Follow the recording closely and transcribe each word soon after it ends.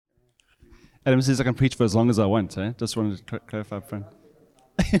Adam says I can preach for as long as I want. Just wanted to clarify up front.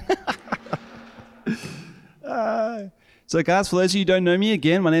 So guys, for those of you who don't know me,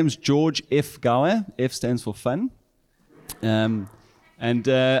 again, my name is George F. Gower. F stands for fun. I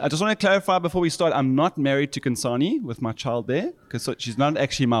just want to clarify before we start, I'm not married to Kansani with my child there, because she's not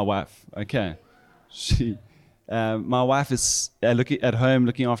actually my wife. Okay. My wife is at home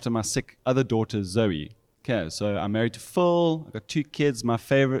looking after my sick other daughter, Zoe. Okay, so I'm married to Phil. I've got 2 kids. My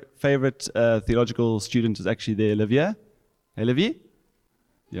favorite theological student is actually there, Olivia. Hey, Olivia?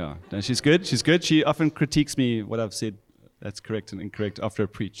 Yeah, no, she's good. She's good. She often critiques me what I've said that's correct and incorrect after I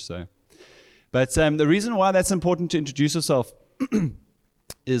preach. But the reason why that's important to introduce yourself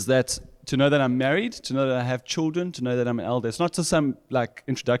is that to know that I'm married, to know that I have children, to know that I'm an elder. It's not just some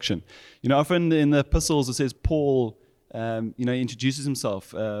introduction. Often in the epistles it says Paul, he introduces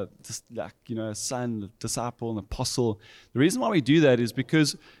himself, a son, a disciple, an apostle. The reason why we do that is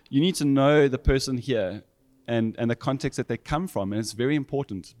because you need to know the person here and the context that they come from, and it's very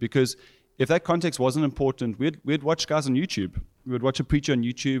important, because if that context wasn't important, we'd watch guys on YouTube. We would watch a preacher on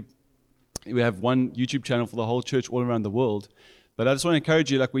YouTube. We have one YouTube channel for the whole church all around the world. But I just want to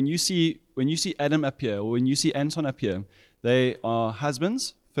encourage you, when you see Adam up here, or when you see Anton up here, they are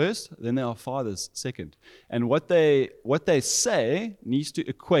husbands first, then they are fathers second. And what they say needs to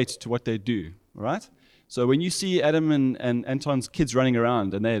equate to what they do, right? So when you see Adam and Anton's kids running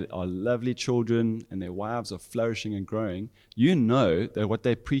around, and they are lovely children, and their wives are flourishing and growing, you know that what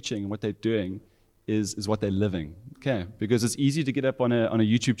they're preaching and what they're doing is what they're living. Okay? Because it's easy to get up on a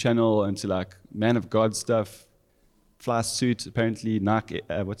YouTube channel and to man of God stuff, fly suit, apparently Nike,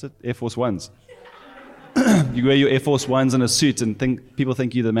 Air Force Ones. You wear your Air Force Ones and a suit and people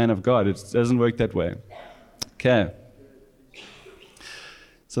think you're the man of God. It doesn't work that way. Okay.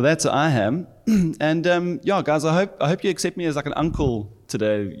 So that's who I am. And guys, I hope you accept me as an uncle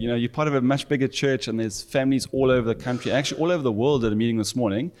today. You're part of a much bigger church, and there's families all over the country, actually all over the world at a meeting this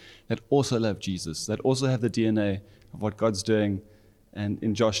morning, that also love Jesus, that also have the DNA of what God's doing and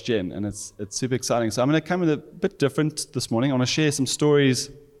in Josh Jen, and it's super exciting. So I'm going to come with a bit different this morning. I want to share some stories,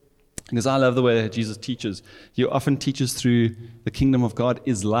 because I love the way that Jesus teaches. He often teaches through the kingdom of God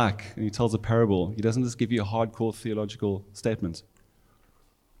is like, and he tells a parable. He doesn't just give you a hardcore theological statement.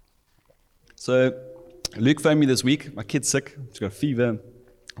 So Luke phoned me this week. My kid's sick. She's got a fever.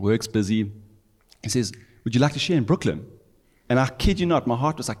 Work's busy. He says, would you like to share in Brooklyn? And I kid you not, my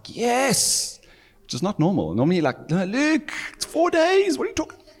heart was like, yes! Which is not normal. Normally no, Luke, it's 4 days. What are you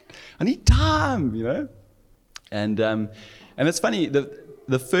talking? I need time, And it's funny,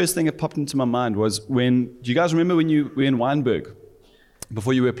 the first thing that popped into my mind was do you guys remember when you were in Weinberg,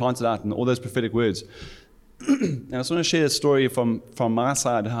 before you were planted out, and all those prophetic words? And I just want to share a story from my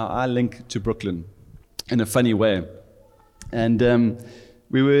side, how I link to Brooklyn in a funny way. And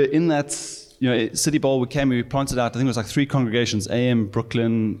we were in that, City Bowl, we planted out, I think it was 3 congregations, AM,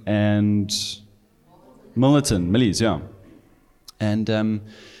 Brooklyn, and Millies, yeah. And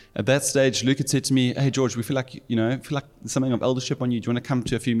at that stage, Luke had said to me, hey, George, we feel like there's something of eldership on you. Do you want to come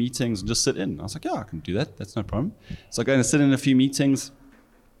to a few meetings and just sit in? I was like, yeah, I can do that. That's no problem. So I go and sit in a few meetings.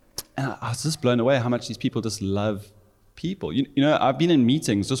 And I was just blown away how much these people just love people. I've been in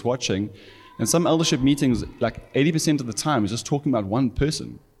meetings just watching, and some eldership meetings, 80% of the time, is just talking about one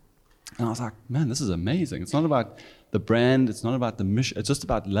person. And I was like, man, this is amazing. It's not about the brand. It's not about the mission. It's just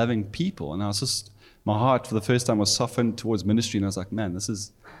about loving people. And my heart for the first time was softened towards ministry, and I was like, man, this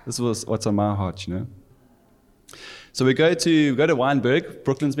was what's on my heart, So we go to Weinberg.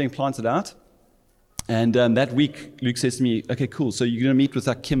 Brooklyn's being planted out. And that week, Luke says to me, okay, cool. So you're going to meet with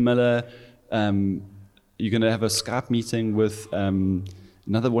Kim Miller. You're going to have a Skype meeting with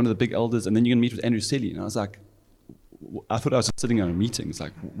another one of the big elders. And then you're going to meet with Andrew Selly. And I was like, I thought I was sitting in a meeting. It's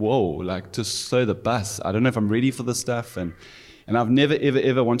like, whoa, to slow the bus. I don't know if I'm ready for this stuff. And I've never, ever,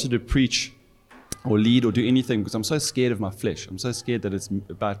 ever wanted to preach or lead or do anything because I'm so scared of my flesh. I'm so scared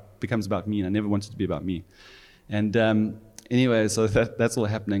that becomes about me. And I never wanted it to be about me. And anyway, so that's all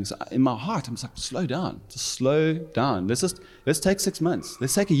happening. So in my heart, I'm just like, slow down. Just slow down. Let's take 6 months.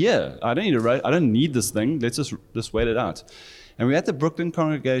 Let's take a year. I don't need this thing. Let's just wait it out. And we're at the Brooklyn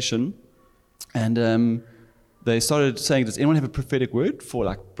congregation, and they started saying, does anyone have a prophetic word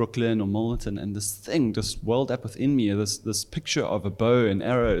for Brooklyn or Milton? And this thing just welled up within me, this picture of a bow and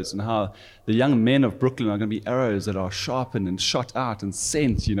arrows, and how the young men of Brooklyn are going to be arrows that are sharpened and shot out and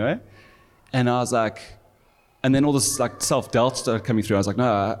sent, And I was like, and then all this self-doubt started coming through. I was like,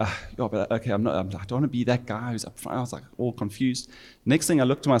 no, but okay, I don't want to be that guy who's up front. I was all confused. Next thing I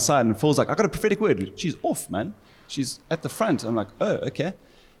looked to my side, and Phil's like, I got a prophetic word. She's off, man. She's at the front. I'm like, oh, okay.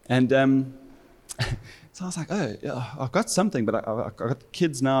 And so So I was like, oh, yeah, I've got something, but I've got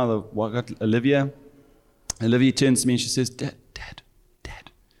kids now. I've got Olivia. Olivia turns to me and she says, Dad,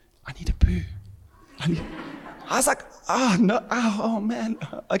 I need a poo. I was like, oh, no, oh, man.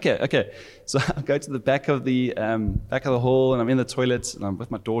 Okay. So I go to the back of the hall, and I'm in the toilet, and I'm with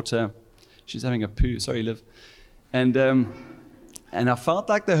my daughter. She's having a poo. Sorry, Liv. And I felt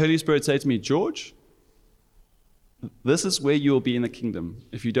like the Holy Spirit say to me, George, this is where you will be in the kingdom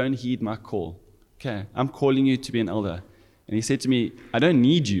if you don't heed my call. Okay, I'm calling you to be an elder. And he said to me, I don't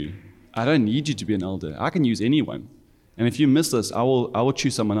need you. I don't need you to be an elder. I can use anyone. And if you miss this, I will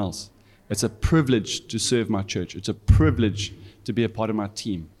choose someone else. It's a privilege to serve my church. It's a privilege to be a part of my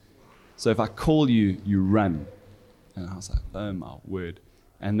team. So if I call you, you run. And I was like, oh my word.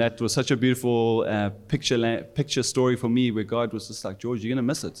 And that was such a beautiful picture story for me, where God was just like, George, you're going to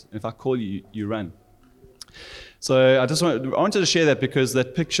miss it. If I call you, you run. So I wanted to share that, because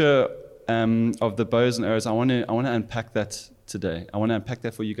that picture of the bows and arrows, I want to unpack that today. I want to unpack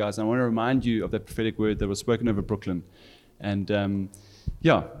that for you guys. I want to remind you of that prophetic word that was spoken over Brooklyn. And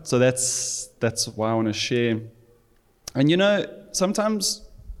so that's why I want to share. And sometimes,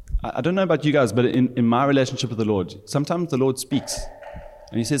 I don't know about you guys, but in my relationship with the Lord, sometimes the Lord speaks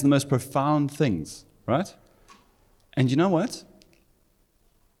and he says the most profound things, right? And you know what?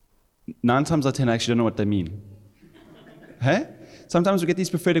 9 times out of 10, I actually don't know what they mean. Hey? Sometimes we get these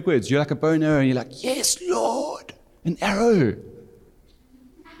prophetic words. You're like a bow and arrow, and you're like, yes, Lord, an arrow.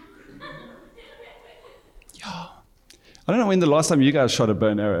 Yeah. I don't know when the last time you guys shot a bow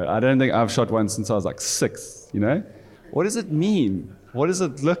and arrow. I don't think I've shot one since I was like 6, What does it mean? What does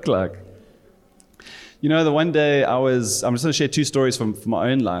it look like? The one day I'm just going to share 2 stories from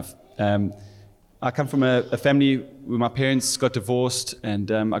my own life. I come from a family where my parents got divorced,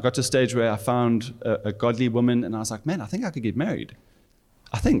 and I got to a stage where I found a godly woman, and I was like, man, I think I could get married.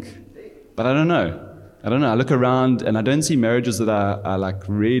 I think. But I don't know. I look around, and I don't see marriages that are like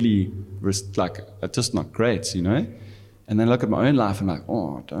really, are just not great, And then I look at my own life, and I'm like,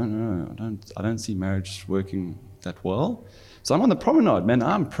 oh, I don't know. I don't see marriage working that well. So I'm on the promenade, man.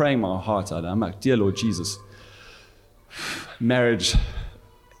 I'm praying my heart out. I'm like, dear Lord Jesus, marriage,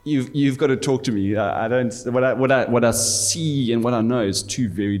 you've got to talk to me. I don't. What I see and what I know is 2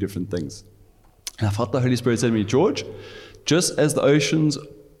 very different things. And I felt the Holy Spirit say to me, George, just as the oceans,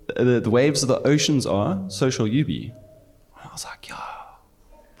 the waves of the oceans are, so shall you be. And I was like, yeah.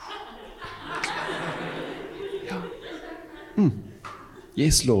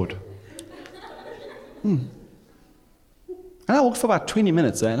 Yes, Lord. And I walked for about 20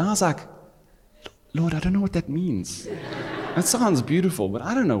 minutes there, and I was like, Lord, I don't know what that means. That sounds beautiful, but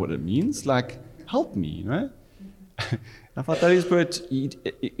I don't know what it means. Like, help me, I felt the Holy Spirit,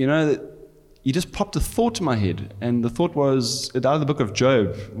 he just popped a thought in my head. And the thought was out of the book of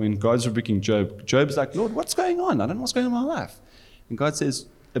Job, when God's rebuking Job. Job's like, Lord, what's going on? I don't know what's going on in my life. And God says,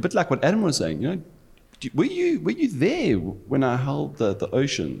 a bit like what Adam was saying, were you there when I held the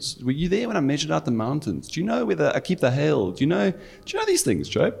oceans? Were you there when I measured out the mountains? Do you know whether I keep the hail? Do you know these things,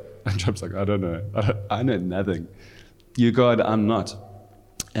 Job? And Job's like, I don't know. I know nothing. You God, I'm not.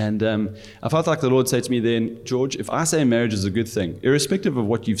 And I felt like the Lord said to me then, George, if I say marriage is a good thing, irrespective of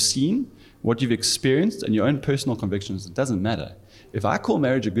what you've seen, what you've experienced, and your own personal convictions, it doesn't matter. If I call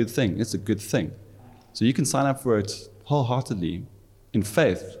marriage a good thing, it's a good thing. So you can sign up for it wholeheartedly in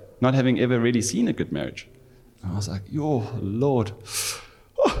faith, not having ever really seen a good marriage. And I was like, yo, Lord.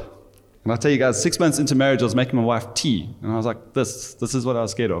 Oh. And I'll tell you guys, 6 months into marriage, I was making my wife tea. And I was like, this is what I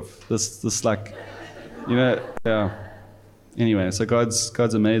was scared of. This like, yeah. Anyway, so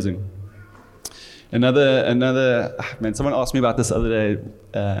God's amazing. Another, man, someone asked me about this the other day.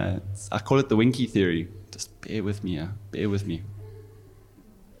 I call it the Winky theory. Just bear with me, bear with me.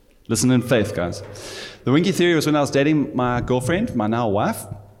 Listen in faith, guys. The Winky theory was when I was dating my girlfriend, my now wife.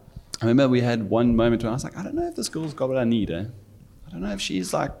 I remember we had one moment when I was like, I don't know if this girl's got what I need, I don't know if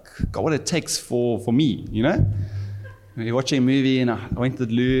she's like got what it takes for me, We were watching a movie, and I went to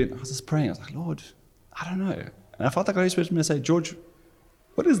the loo, and I was just praying. I was like, Lord, I don't know. And I felt like the Holy Spirit was going to say, George,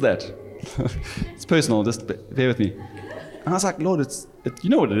 what is that? It's personal, just bear with me. And I was like, Lord, you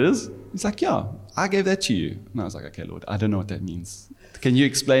know what it is? He's like, yeah, I gave that to you. And I was like, okay, Lord, I don't know what that means. Can you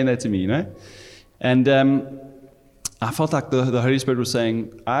explain that to me, And I felt like the Holy Spirit was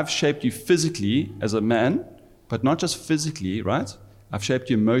saying, I've shaped you physically as a man, but not just physically, right? I've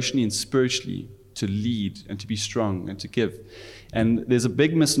shaped you emotionally and spiritually to lead and to be strong and to give. And there's a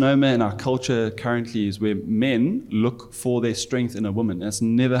big misnomer in our culture currently is where men look for their strength in a woman. That's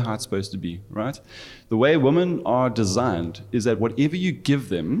never how it's supposed to be, right? The way women are designed is that whatever you give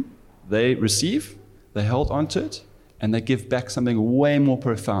them, they receive, they hold onto it, and they give back something way more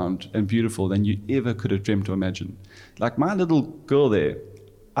profound and beautiful than you ever could have dreamt or imagined. Like my little girl there,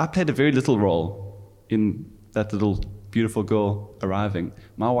 I played a very little role in that little beautiful girl arriving.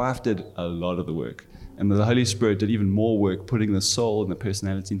 My wife did a lot of the work, and the Holy Spirit did even more work putting the soul and the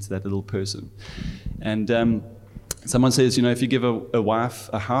personality into that little person. And someone says, if you give a wife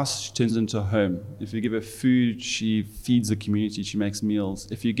a house, she turns it into a home. If you give her food, she feeds the community, she makes meals.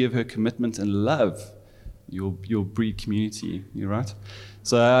 If you give her commitment and love, you'll breed community. You're right.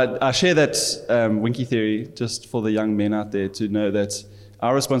 So I share that Winky theory just for the young men out there to know that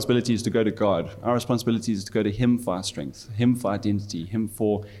our responsibility is to go to God. Our responsibility is to go to Him for our strength, Him for identity, Him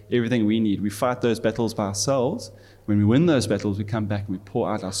for everything we need. We fight those battles by ourselves. When we win those battles, we come back and we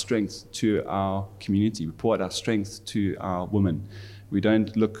pour out our strength to our community. We pour out our strength to our women. We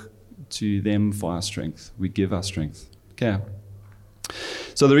don't look to them for our strength. We give our strength. Okay.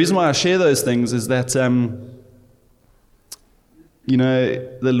 So the reason why I share those things is that, the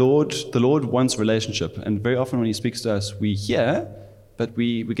Lord wants relationship. And very often when He speaks to us, we hear, but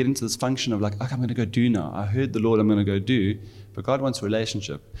we get into this function of like, okay, I'm going to go do now. I heard the Lord, I'm going to go do. But God wants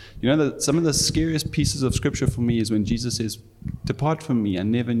relationship. That some of the scariest pieces of scripture for me is when Jesus says, depart from me, I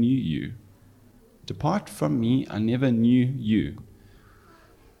never knew you. Depart from me, I never knew you.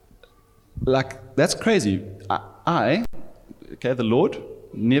 Like, that's crazy. The Lord,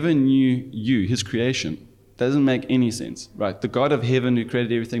 never knew you, His creation. Doesn't make any sense, right? The God of heaven who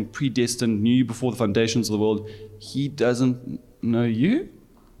created everything, predestined, knew you before the foundations of the world, He doesn't know you?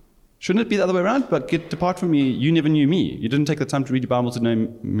 Shouldn't it be the other way around? But depart from me, you never knew me. You didn't take the time to read your Bible to know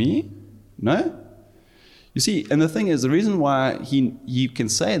me? No? You see, and the thing is, the reason why he can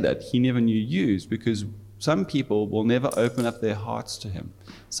say that he never knew you is because some people will never open up their hearts to Him.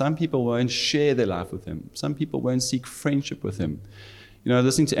 Some people won't share their life with Him. Some people won't seek friendship with Him.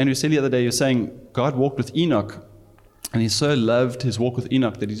 Listening to Andrew Selly the other day, you're saying God walked with Enoch, and He so loved His walk with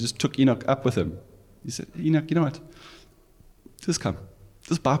Enoch that He just took Enoch up with Him. He said, Enoch, you know what? Just come.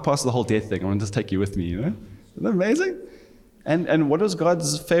 Just bypass the whole death thing. I want to just take you with me, Isn't that amazing? And what was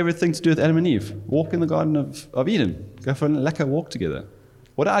God's favorite thing to do with Adam and Eve? Walk in the Garden of Eden. Go for a lekker walk together.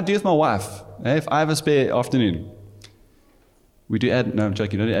 What do I do with my wife? If I have a spare afternoon, we do no, I'm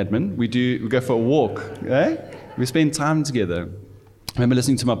joking, not admin. We go for a walk. We spend time together. I remember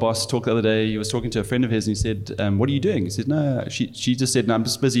listening to my boss talk the other day. He was talking to a friend of his, and he said, what are you doing? He said, no, she just said, no, I'm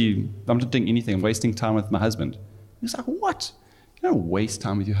just busy. I'm not doing anything. I'm wasting time with my husband. He was like, what? You don't waste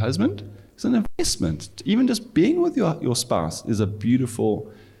time with your husband. It's an investment. Even just being with your spouse is a beautiful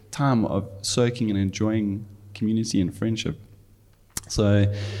time of soaking and enjoying community and friendship.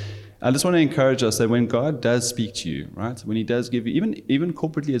 So I just want to encourage us that when God does speak to you, right, when He does give you, even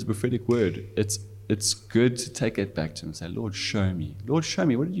corporately as a prophetic word, it's good to take it back to Him and say, Lord, show me. Lord, show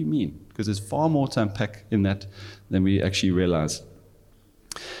me. What did you mean? Because there's far more to unpack in that than we actually realize.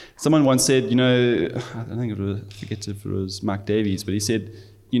 Someone once said, I forget if it was Mark Davies, but he said,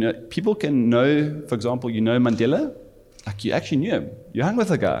 people can know, for example, Mandela, like you actually knew him. You hung with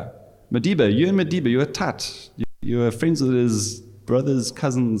the guy. Madiba, you were tight. You were friends with his brother's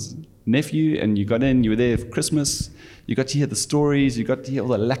cousin's nephew, and you were there for Christmas. You got to hear the stories, you got to hear all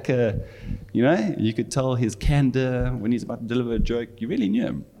the lekker, you could tell his candor when he's about to deliver a joke. You really knew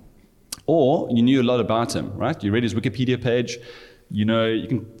him. Or you knew a lot about him, right? You read his Wikipedia page. You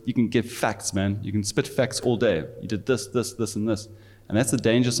can give facts, man. You can spit facts all day. You did this, and this. And that's the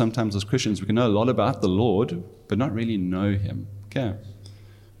danger sometimes as Christians. We can know a lot about the Lord, but not really know Him. Okay.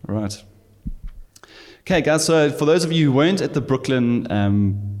 All right. Okay, guys, so for those of you who weren't at the Brooklyn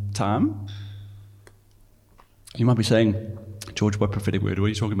time, you might be saying, George, what prophetic word? What are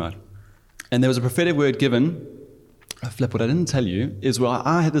you talking about? And there was a prophetic word given. Flip, what I didn't tell you is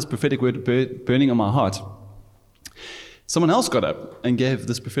I had this prophetic word burning on my heart. Someone else got up and gave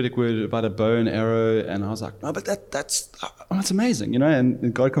this prophetic word about a bow and arrow, and I was like, no, but that's amazing,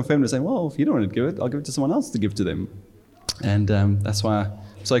 and God confirmed it, saying, well, if you don't want to give it, I'll give it to someone else to give to them. And that's why I'm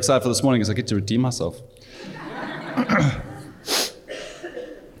so excited for this morning, because I get to redeem myself.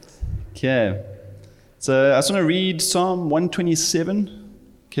 Okay. So I just want to read Psalm 127,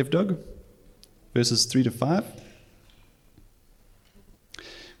 Kev Dog, verses 3 to 5.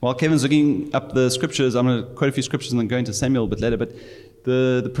 While Kevin's looking up the scriptures, I'm going to quote a few scriptures and then go into Samuel a bit later. But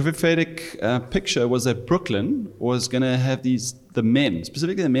the prophetic picture was that Brooklyn was going to have the men,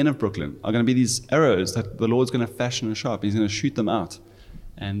 specifically the men of Brooklyn, are going to be these arrows that the Lord's going to fashion and sharp. He's going to shoot them out.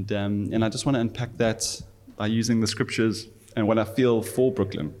 And I just want to unpack that by using the scriptures and what I feel for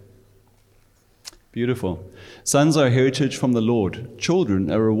Brooklyn. Beautiful. Sons are a heritage from the Lord.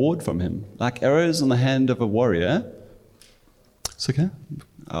 Children a reward from Him. Like arrows in the hand of a warrior. It's okay.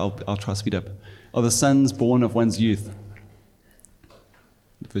 I'll try to speed up. Are the sons born of one's youth.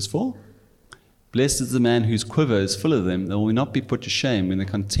 Verse 4. Blessed is the man whose quiver is full of them. They will not be put to shame when they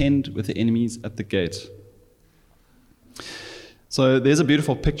contend with the enemies at the gate. So there's a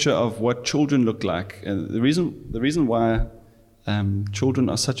beautiful picture of what children look like. And the reason why children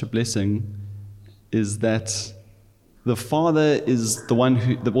are such a blessing is that the father is the one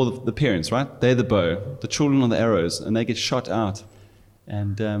who, the parents, right? They're the bow. The children are the arrows, and they get shot out.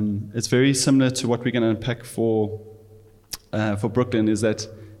 And it's very similar to what we're going to unpack for Brooklyn, is that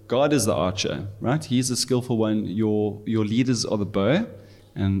God is the archer, right? He's the skillful one. Your leaders are the bow.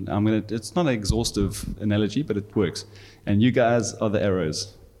 And it's not an exhaustive analogy, but it works. And you guys are the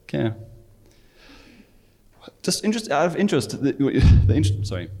arrows. Okay. Just out of interest,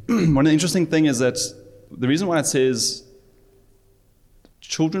 sorry. One of the interesting thing is that the reason why it says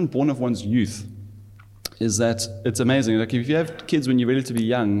children born of one's youth is that it's amazing. Like if you have kids when you're relatively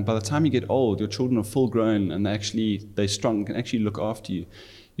young, by the time you get old, your children are full grown and they're strong, can actually look after you.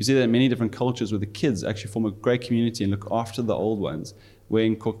 You see that in many different cultures where the kids actually form a great community and look after the old ones. Where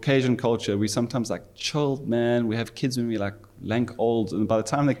in Caucasian culture, we sometimes like chilled, man. We have kids when we're like lank old, and by the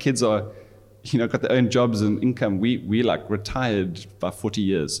time the kids are, got their own jobs and income, we like retired by 40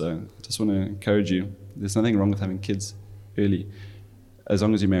 years. So I just want to encourage you. There's nothing wrong with having kids early, as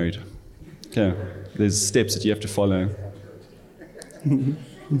long as you're married. Okay, there's steps that you have to follow.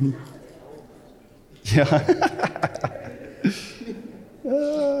 Yeah.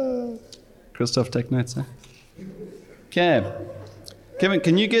 Christoph, take notes, huh? Okay. Kevin,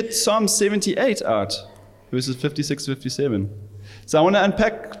 can you get Psalm 78 out, verses 56 to 57? So I want to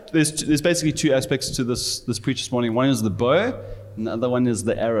unpack, there's basically two aspects to this preach this morning. One is the bow, and the other one is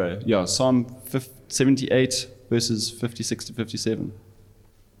the arrow. Yeah, Psalm 78, verses 56 to 57.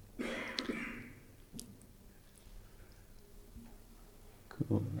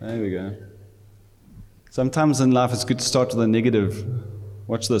 Cool, there we go. Sometimes in life it's good to start with a negative.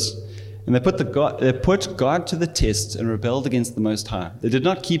 Watch this. And they put God to the test and rebelled against the Most High. They did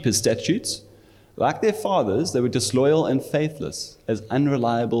not keep his statutes. Like their fathers, they were disloyal and faithless, as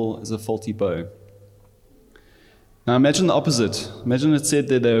unreliable as a faulty bow. Now imagine the opposite. Imagine it said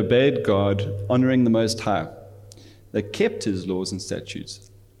that they obeyed God, honoring the Most High. They kept his laws and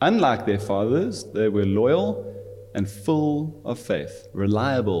statutes. Unlike their fathers, they were loyal and full of faith,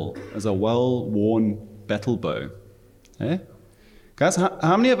 reliable as a well-worn battle bow. Eh? Guys,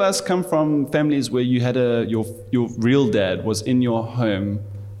 how many of us come from families where you had your real dad was in your home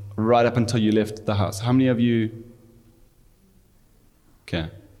right up until you left the house? How many of you? Okay.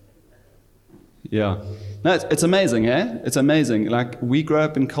 Yeah. No, it's amazing, eh? It's amazing. Like, we grow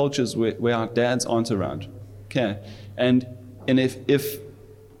up in cultures where our dads aren't around. Okay. And if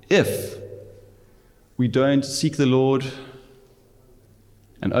we don't seek the Lord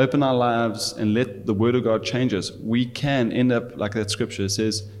and open our lives and let the Word of God change us, we can end up like that scripture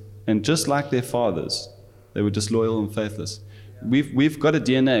says, and just like their fathers, they were disloyal and faithless. We've got a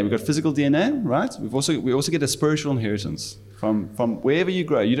DNA. We've got physical DNA, right? We also get a spiritual inheritance from wherever you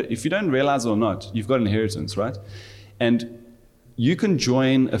grow. If you don't realize it or not, you've got an inheritance, right? And you can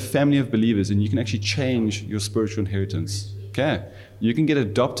join a family of believers and you can actually change your spiritual inheritance. Okay? You can get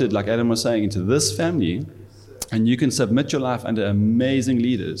adopted, like Adam was saying, into this family, and you can submit your life under amazing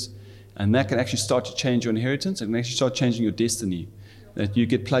leaders, and that can actually start to change your inheritance and can actually start changing your destiny. That you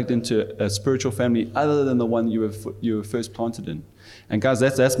get plugged into a spiritual family other than the one you were first planted in. And guys,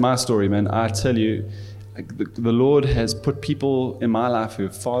 that's my story, man. I tell you, the Lord has put people in my life who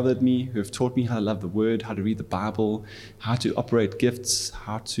have fathered me, who have taught me how to love the Word, how to read the Bible, how to operate gifts,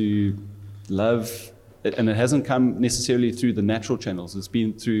 how to love. And it hasn't come necessarily through the natural channels. It's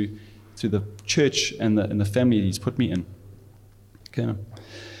been through the church and the family He's put me in. Okay.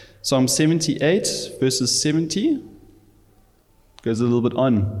 Psalm 78, verses 70, goes a little bit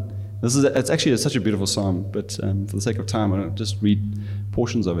on. It's actually such a beautiful psalm, but for the sake of time, I'll just read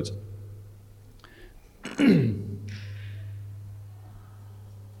portions of it.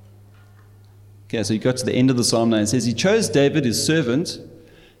 Okay, so you got to the end of the psalm now. It says, He chose David, His servant,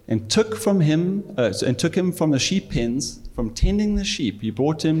 and took him from the sheep pens, from tending the sheep. He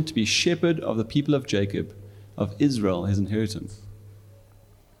brought him to be shepherd of the people of Jacob, of Israel, His inheritance.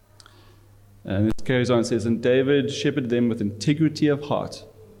 And it carries on, it says, And David shepherded them with integrity of heart,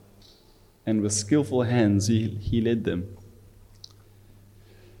 and with skillful hands he led them.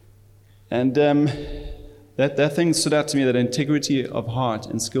 And that thing stood out to me, that integrity of heart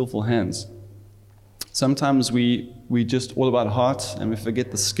and skillful hands. Sometimes we just all about heart, and we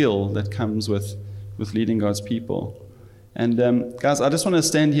forget the skill that comes with leading God's people. And guys, I just want to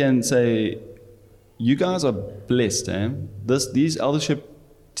stand here and say, you guys are blessed. These eldership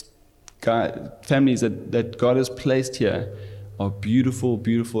families that God has placed here are beautiful,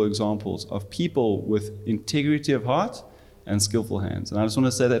 beautiful examples of people with integrity of heart and skillful hands. And I just want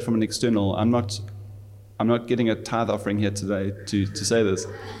to say that from an external. I'm not getting a tithe offering here today to say this.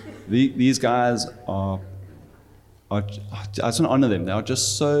 These guys are I just want to honor them. They are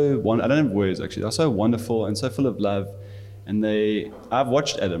just so I don't have words actually. They're so wonderful and so full of love. And I've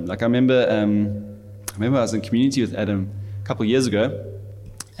watched Adam. Like I remember I was in community with Adam a couple of years ago,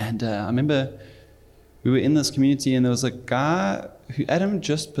 and I remember we were in this community, and there was a guy who Adam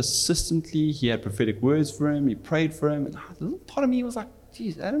just persistently, he had prophetic words for him, he prayed for him, and a little part of me was like,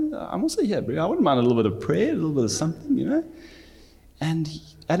 geez, Adam, I'm also here, bro. I wouldn't mind a little bit of prayer, a little bit of something, you know? And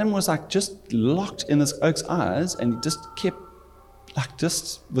Adam was like just locked in this oak's eyes, and he just kept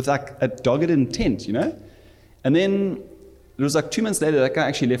with a dogged intent, you know? And then it was like 2 months later, that guy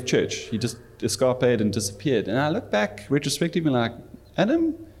actually left church. He just escaped and disappeared. And I look back retrospectively like,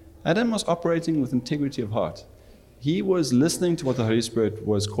 Adam was operating with integrity of heart. He was listening to what the Holy Spirit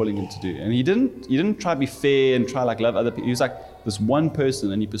was calling him to do. And he didn't try to be fair and try love other people. He was like this one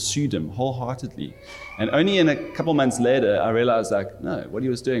person, and he pursued him wholeheartedly. And only in a couple months later, I realized no, what he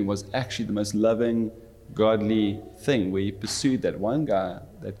was doing was actually the most loving, godly thing, where he pursued that one guy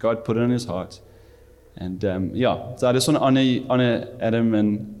that God put on his heart. And so I just want to honor Adam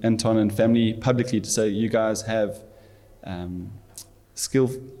and Anton and family publicly to say you guys have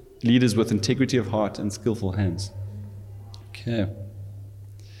skillful leaders with integrity of heart and skillful hands. Okay.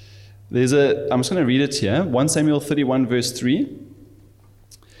 I'm just going to read it here. 1 Samuel 31 verse 3.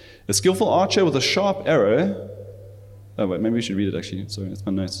 A skillful archer with a sharp arrow. Oh wait, maybe we should read it actually. Sorry, that's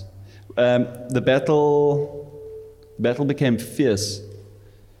my notes. The battle became fierce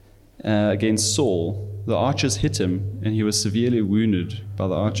against Saul. The archers hit him, and he was severely wounded by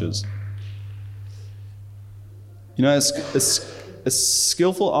the archers. You know, a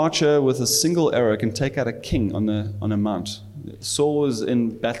skillful archer with a single arrow can take out a king on a mount. Saul was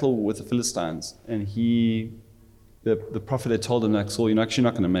in battle with the Philistines, and the prophet had told him, like, Saul, you're actually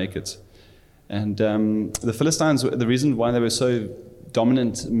not going to make it. And the Philistines, the reason why they were so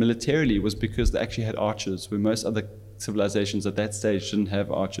dominant militarily was because they actually had archers, where most other civilizations at that stage didn't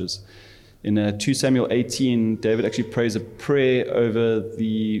have archers. In 2 Samuel 18, David actually prays a prayer over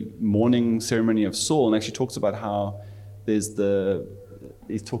the mourning ceremony of Saul, and actually talks about how he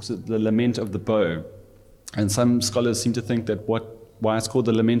talks of the lament of the bow. And some scholars seem to think that why it's called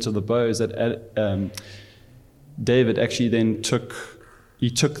the lament of the bow is that David actually then took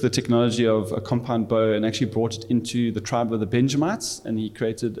the technology of a compound bow and actually brought it into the tribe of the Benjamites, and he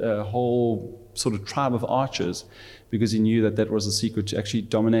created a whole sort of tribe of archers because he knew that was the secret to actually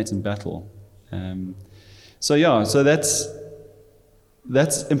dominate in battle. So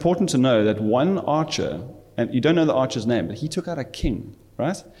that's important to know, that one archer, and you don't know the archer's name, but he took out a king,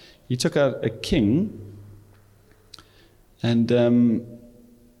 right? He took out a king, and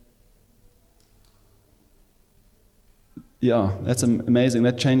that's amazing.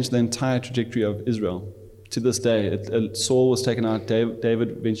 That changed the entire trajectory of Israel. To this day, Saul was taken out,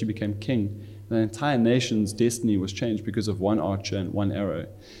 David eventually became king. The entire nation's destiny was changed because of one archer and one arrow.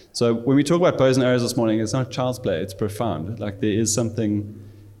 So when we talk about bows and arrows this morning, it's not child's play, it's profound. Like, there is something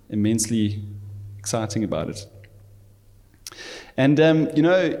immensely exciting about it. And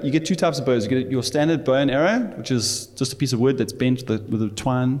you get two types of bows. You get your standard bow and arrow, which is just a piece of wood that's bent with a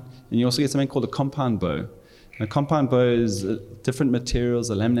twine. And you also get something called a compound bow. And a compound bow is different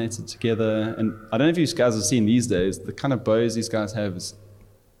materials are laminated together. And I don't know if you guys have seen these days, the kind of bows these guys have is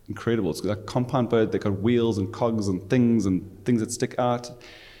incredible. It's like a compound bow. They've got wheels and cogs and things that stick out.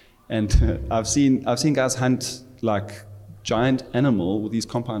 And I've seen guys hunt like giant animal with these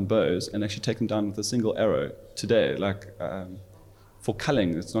compound bows and actually take them down with a single arrow today, like for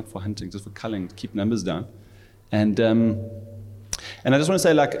culling. It's not for hunting, just for culling, to keep numbers down. And I just want to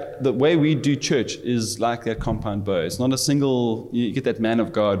say, like, the way we do church is like that compound bow. It's not a single, you get that man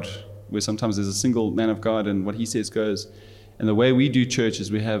of God, where sometimes there's a single man of God and what he says goes. And the way we do church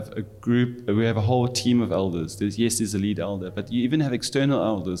is we have a whole team of elders. There's a lead elder, but you even have external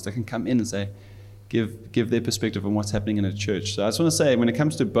elders that can come in and say, give their perspective on what's happening in a church. So I just want to say, when it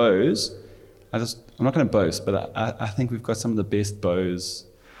comes to bows, I'm not going to boast, but I think we've got some of the best bows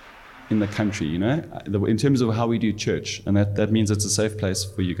in the country, you know, in terms of how we do church. And that means it's a safe place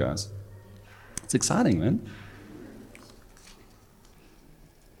for you guys. It's exciting, man.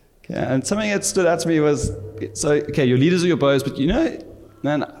 Okay, and something that stood out to me was, your leaders are your bows, but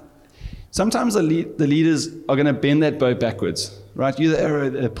man, sometimes the leaders are going to bend that bow backwards, right? You're the arrow,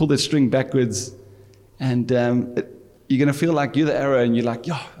 they pull the string backwards, and you're going to feel like you're the arrow, and you're like,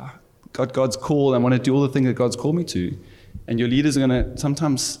 God's call, I want to do all the things that God's called me to. And your leaders are going to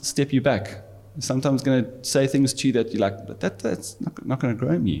sometimes step you back. Sometimes going to say things to you that you're like, but that's not going to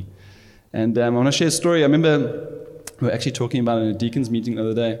grow me. And I want to share a story. I remember we were actually talking about it in a deacons meeting the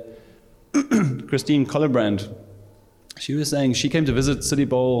other day. Christine Collebrand, she was saying she came to visit City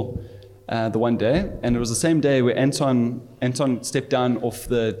Bowl the one day, and it was the same day where Anton stepped down off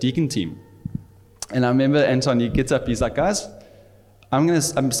the deacon team. And I remember Anton, he gets up, he's like, guys,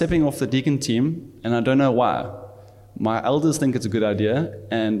 I'm stepping off the deacon team, and I don't know why. My elders think it's a good idea,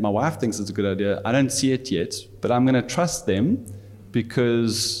 and my wife thinks it's a good idea. I don't see it yet, but I'm going to trust them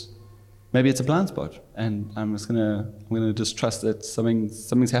because maybe it's a blind spot, and I'm going to just trust that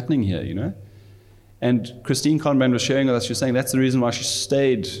something's happening here, you know. And Christine Conrad was sharing with us. She was saying that's the reason why she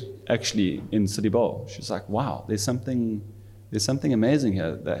stayed actually in City Bowl. She's like, wow, there's something amazing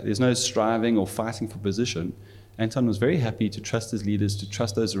here. There's no striving or fighting for position. Anton was very happy to trust his leaders, to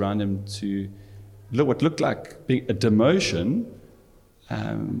trust those around him, to look what looked like being a demotion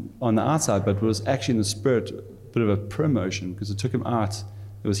on the outside, but was actually in the spirit a bit of a promotion because it took him out.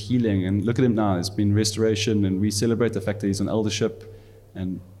 There was healing, and look at him now. There's been restoration, and we celebrate the fact that he's on eldership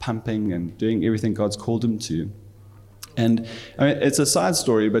and pumping and doing everything God's called him to. And I mean, it's a side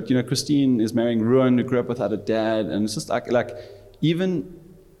story, but you know, Christine is marrying Ruan, who grew up without a dad, and it's just like even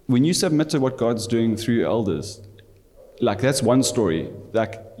when you submit to what God's doing through your elders, like that's one story.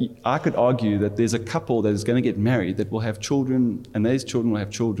 Like I could argue that there's a couple that is going to get married that will have children, and those children will have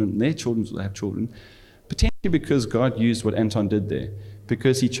children, and their children will have children, potentially because God used what Anton did there,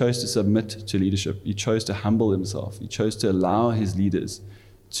 because he chose to submit to leadership. He chose to humble himself. He chose to allow his leaders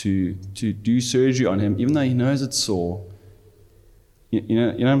to do surgery on him, even though he knows it's sore. You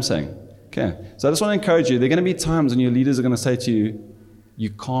know what I'm saying? Okay. So I just want to encourage you. There are going to be times when your leaders are going to say to you, you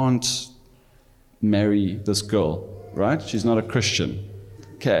can't marry this girl, right? She's not a Christian.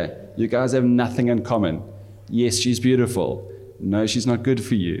 Okay. You guys have nothing in common. Yes, she's beautiful. No, she's not good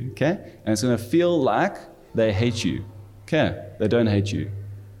for you. Okay. And it's going to feel like they hate you. Okay. They don't hate you.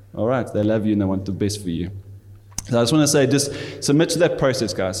 All right. They love you and they want the best for you. So I just want to say, just submit to that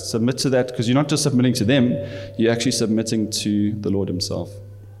process, guys. Submit to that, because you're not just submitting to them, you're actually submitting to the Lord himself.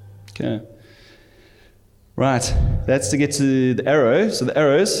 Okay. Right. That's to get to the arrow. So the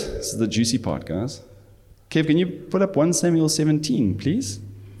arrows, this is the juicy part, guys. Kev, can you put up 1 Samuel 17, please,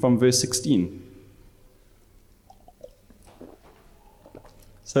 from verse 16?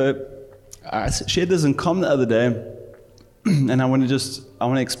 So I shared this in Com the other day, and I want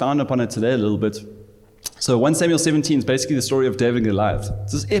to expound upon it today a little bit. So 1 Samuel 17 is basically the story of David and Goliath.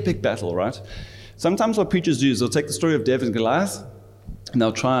 It's this epic battle, right? Sometimes what preachers do is they'll take the story of David and Goliath and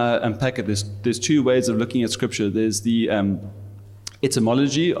they'll try to unpack it. There's two ways of looking at Scripture. There's the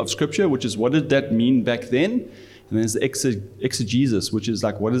etymology of Scripture, which is what did that mean back then? And there's the exegesis, which is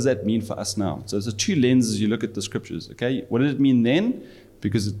like, what does that mean for us now? So there's two lenses you look at the Scriptures, okay? What did it mean then?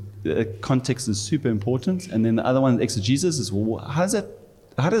 Because the context is super important. And then the other one, exegesis, is, well, how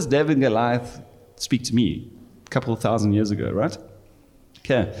does David and Goliath speak to me a couple of thousand years ago, right?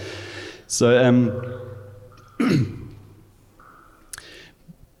 Okay. So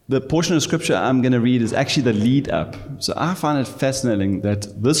the portion of Scripture I'm going to read is actually the lead up. So I find it fascinating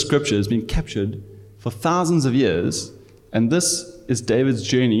that this Scripture has been captured for thousands of years, and this is David's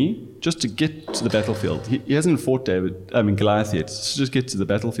journey just to get to the battlefield. He hasn't fought Goliath yet. So just get to the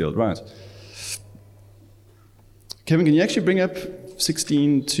battlefield, right? Kevin, can you actually bring up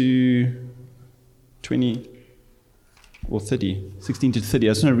 16 to 20 or 30? 16 to 30.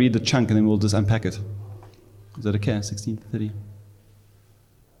 I just want to read the chunk and then we'll just unpack it. Is that okay? 16 to 30.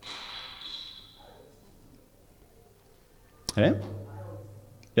 Okay?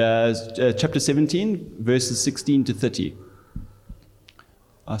 Chapter 17, verses 16 to 30.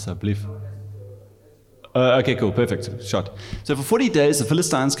 Asseblief. Okay, cool, perfect. Shot. So for 40 days, the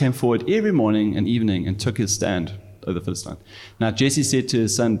Philistines came forward every morning and evening and took his stand. The Philistine. Now Jesse said to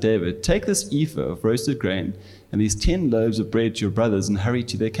his son David, take this ephah of roasted grain and these 10 loaves of bread to your brothers and hurry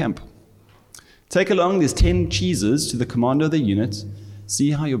to their camp. Take along these 10 cheeses to the commander of the unit,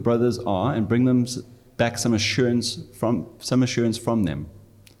 see how your brothers are, and bring them back some assurance from them.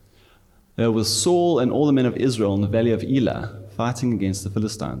 There was Saul and all the men of Israel in the valley of Elah fighting against the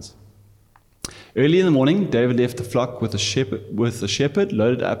Philistines. Early in the morning, David left the flock with a shepherd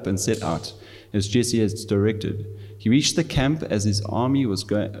loaded up and set out, as Jesse had directed. He reached the camp as the army was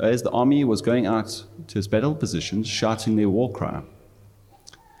going out to its battle positions, shouting their war cry.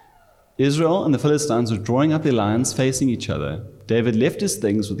 Israel and the Philistines were drawing up their lines facing each other. David left his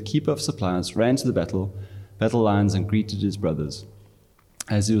things with the keeper of supplies, ran to the battle lines, and greeted his brothers.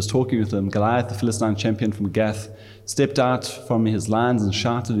 As he was talking with them, Goliath, the Philistine champion from Gath, stepped out from his lines and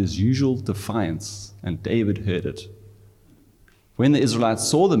shouted his usual defiance, and David heard it. When the Israelites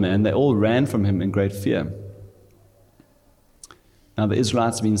saw the man, they all ran from him in great fear. Now the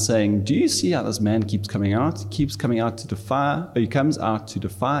Israelites have been saying, do you see how this man keeps coming out? He keeps coming out to defy, or he comes out to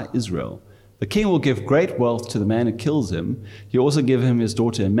defy Israel. The king will give great wealth to the man who kills him. He'll also give him his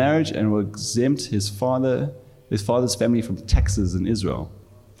daughter in marriage and will exempt his father's family from taxes in Israel.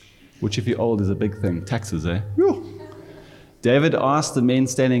 Which if you're old is a big thing. Taxes, eh? Whew. David asked the men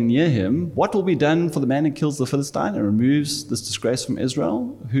standing near him, what will be done for the man who kills the Philistine and removes this disgrace from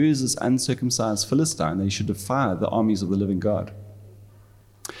Israel? Who is this uncircumcised Philistine that he should defy the armies of the living God?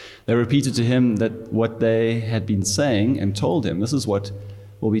 They repeated to him that what they had been saying and told him, this is what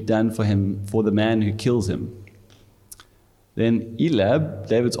will be done for him, for the man who kills him. Then Eliab,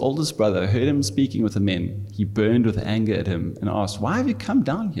 David's oldest brother, heard him speaking with the men. He burned with anger at him and asked, why have you come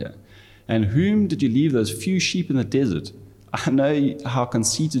down here? And whom did you leave those few sheep in the desert? I know how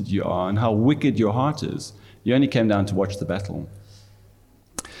conceited you are and how wicked your heart is. You only came down to watch the battle.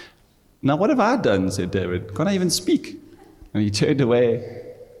 Now what have I done, said David. Can't I even speak? And he turned away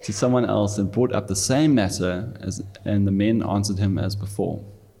to someone else and brought up the same matter, and the men answered him as before.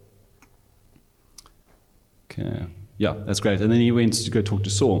 Okay, yeah, that's great. And then he went to go talk to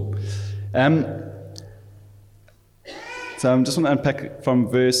Saul. So I just want to unpack from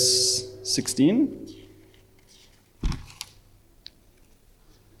verse 16.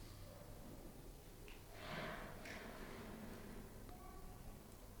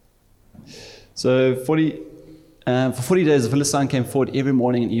 So for 40 days, the Philistine came forward every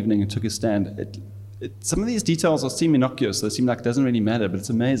morning and evening and took his stand. Some of these details seem innocuous. They seem like it doesn't really matter, but it's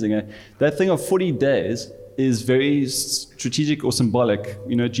amazing. That thing of 40 days is very strategic or symbolic.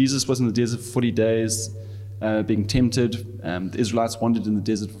 You know, Jesus was in the desert for 40 days, being tempted. The Israelites wandered in the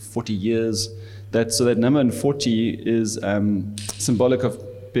desert for 40 years. So that number in 40 is symbolic of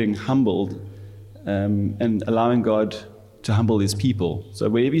being humbled and allowing God to humble his people. So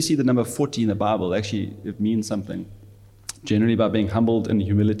wherever you see the number 40 in the Bible, actually it means something, generally about being humbled and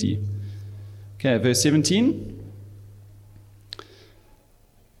humility. Okay, verse 17.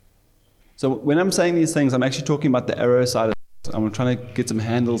 So when I'm saying these things, I'm actually talking about the arrow side of it. I'm trying to get some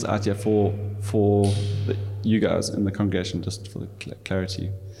handles out here for you guys in the congregation, just for the clarity.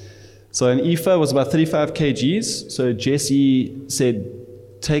 So an ephah was about 35 kgs. So Jesse said,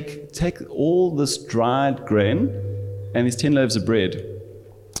 take all this dried grain and these 10 loaves of bread.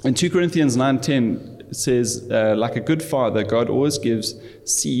 In 2 Corinthians 9:10, it says, like a good father, God always gives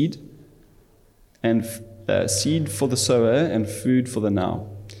seed and seed for the sower and food for the now.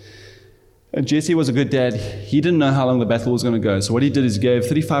 And Jesse was a good dad. He didn't know how long the battle was going to go. So what he did is he gave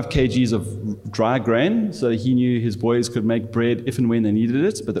 35 kgs of dry grain so that he knew his boys could make bread if and when they needed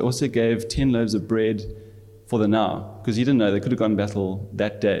it. But they also gave 10 loaves of bread for the now, because he didn't know they could have gone to battle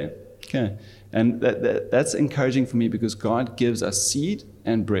that day. Okay. And that's encouraging for me, because God gives us seed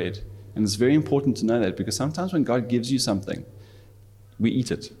and bread. And it's very important to know that, because sometimes when God gives you something, we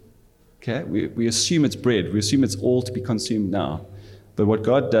eat it. Okay? We assume it's bread. We assume it's all to be consumed now. But what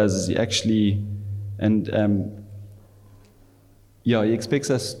God does is he actually, he expects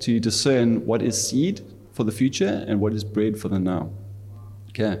us to discern what is seed for the future and what is bread for the now.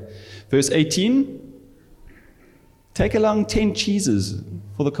 Okay. Verse 18. Take along 10 cheeses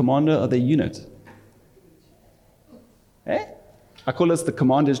for the commander of their unit. Eh? I call this the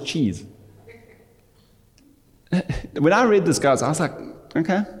commander's cheese. When I read this, guys, I was like,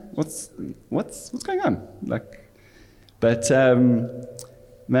 okay, what's going on? But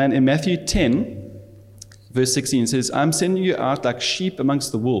in Matthew 10, verse 16, it says, I'm sending you out like sheep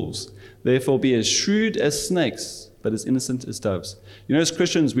amongst the wolves. Therefore be as shrewd as snakes, but as innocent as doves. You know, as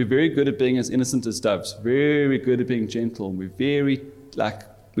Christians, we're very good at being as innocent as doves. Very good at being gentle.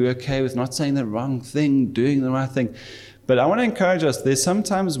 We're okay with not saying the wrong thing, doing the right thing. But I want to encourage us, there's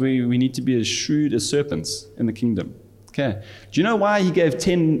sometimes we need to be as shrewd as serpents in the kingdom. Okay. Do you know why he gave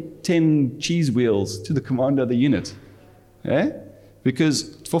 10 cheese wheels to the commander of the unit? Okay?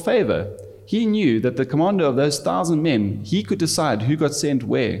 Because for favor, he knew that the commander of those 1,000 men, he could decide who got sent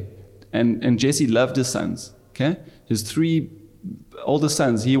where. And Jesse loved his sons. Okay? His 3 oldest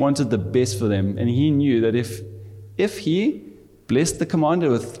sons, he wanted the best for them. And he knew that if he blessed the commander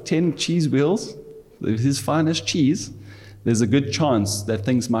with 10 cheese wheels, his finest cheese, there's a good chance that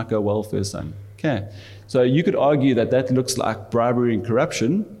things might go well for his son. Okay? So you could argue that looks like bribery and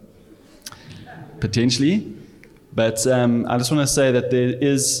corruption, potentially. But I just want to say that there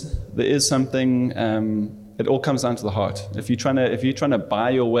is something. It all comes down to the heart. If you're trying to buy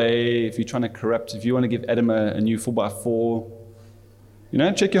your way, if you're trying to corrupt, if you want to give Adam a new 4x4,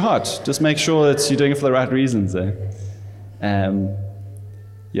 check your heart. Just make sure that you're doing it for the right reasons. So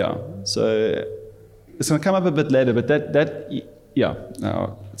it's going to come up a bit later. But Yeah,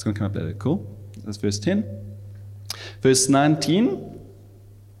 it's going to come up later. Cool. That's verse 10. Verse 19.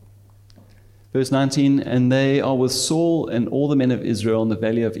 Verse 19, and they are with Saul and all the men of Israel in the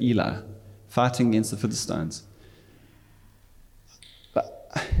valley of Elah, fighting against the Philistines.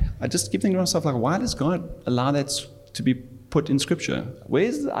 But I just keep thinking to myself, like, why does God allow that to be put in Scripture?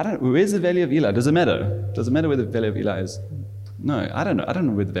 Where's the valley of Elah? Does it matter? Does it matter where the valley of Elah is? No, I don't know. I don't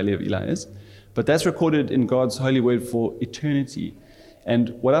know where the valley of Elah is. But that's recorded in God's holy word for eternity. And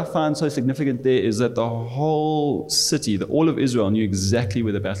what I find so significant there is that the whole city, all of Israel, knew exactly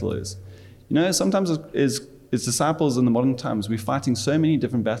where the battle is. You know, sometimes as disciples in the modern times, we're fighting so many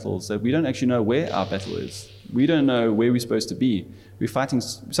different battles that we don't actually know where our battle is. We don't know where we're supposed to be.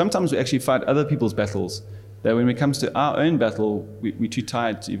 Sometimes we actually fight other people's battles, that when it comes to our own battle, we're too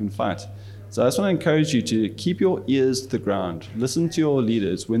tired to even fight. So I just want to encourage you to keep your ears to the ground. Listen to your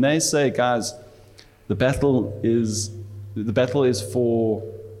leaders. When they say, guys, the battle is for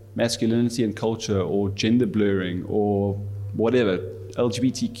masculinity and culture, or gender blurring, or whatever,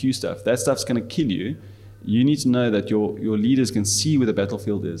 LGBTQ stuff, that stuff's going to kill you. You need to know that your leaders can see where the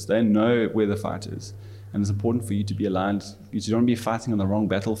battlefield is. They know where the fight is. And it's important for you to be aligned. You don't be fighting on the wrong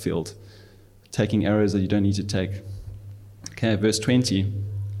battlefield, taking arrows that you don't need to take. Okay, verse 20.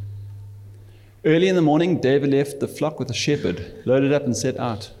 Early in the morning, David left the flock with a shepherd, loaded up and set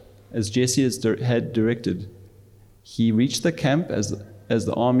out, as Jesse had directed. He reached the camp as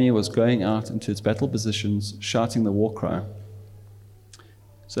the army was going out into its battle positions, shouting the war cry.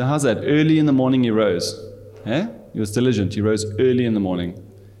 So how's that? Early in the morning he rose. Eh? He was diligent. He rose early in the morning.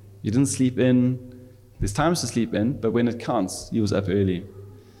 He didn't sleep in. There's times to sleep in, but when it counts, he was up early.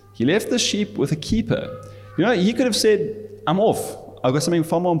 He left the sheep with a keeper. You know, he could have said, I'm off. I've got something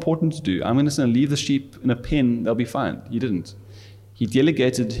far more important to do. I'm just going to leave the sheep in a pen. They'll be fine. He didn't. He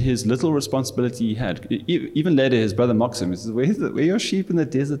delegated his little responsibility he had. Even later, his brother mocks him. He says, where are your sheep in the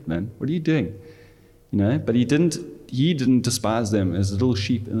desert, man? What are you doing? You know, but he didn't despise them as little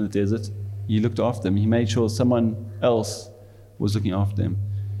sheep in the desert. He looked after them. He made sure someone else was looking after them.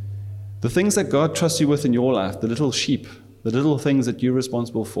 The things that God trusts you with in your life, the little sheep, the little things that you're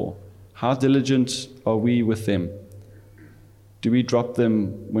responsible for, how diligent are we with them? Do we drop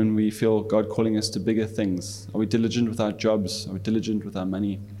them when we feel God calling us to bigger things? Are we diligent with our jobs? Are we diligent with our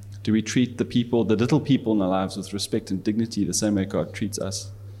money? Do we treat the little people in our lives with respect and dignity the same way God treats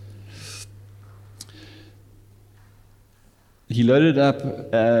us? He loaded up,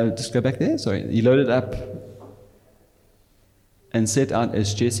 just go back there, sorry. He loaded up and set out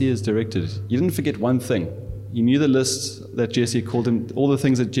as Jesse is directed. He didn't forget one thing. He knew the list that Jesse called him, all the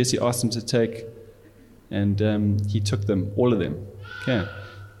things that Jesse asked him to take, and he took them, all of them. Okay.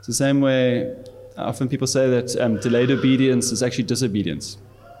 It's the same way often people say that delayed obedience is actually disobedience.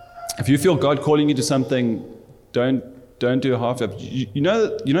 If you feel God calling you to something, don't do a half of it. You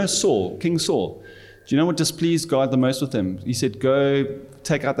know Saul, King Saul. Do you know what displeased God the most with him? He said, go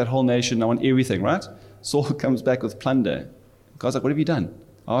take out that whole nation. I want everything, right? Saul comes back with plunder. God's like, what have you done?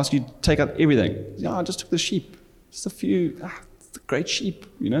 I asked you to take out everything. Yeah, I just took the sheep. Just a few, the great sheep,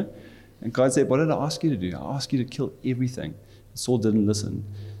 you know? And God said, what did I ask you to do? I asked you to kill everything. Saul didn't listen.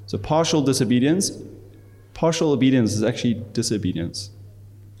 So partial obedience is actually disobedience.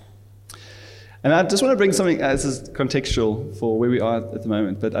 And I just want to bring something, this is contextual for where we are at the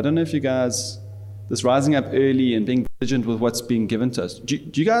moment, but I don't know if you guys, this rising up early and being diligent with what's being given to us.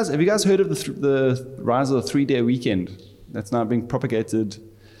 Have you guys heard of the rise of the 3-day weekend that's now being propagated?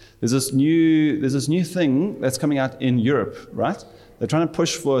 There's this new thing that's coming out in Europe, right? They're trying to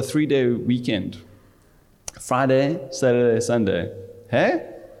push for a 3-day weekend. Friday, Saturday, Sunday. Hey?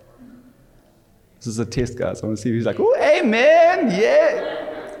 This is a test, guys. I want to see who's like, oh, amen, yeah.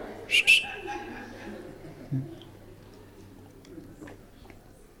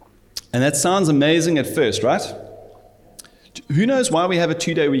 And that sounds amazing at first, right? Who knows why we have a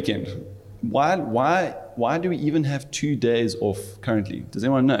 2-day weekend? Why do we even have 2 days off currently? Does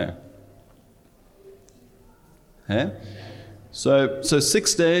anyone know? Hey? So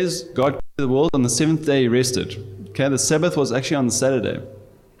 6 days, God created the world. On the 7th day, He rested. Okay, the Sabbath was actually on the Saturday.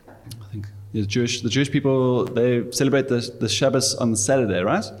 I think the Jewish people, they celebrate the Shabbos on the Saturday,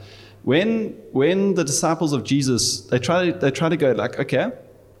 right? When the disciples of Jesus, they try to go like, okay,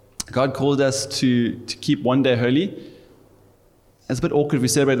 God called us to keep 1 day holy. It's a bit awkward if we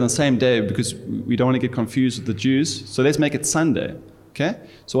celebrate on the same day because we don't want to get confused with the Jews. So let's make it Sunday. Okay?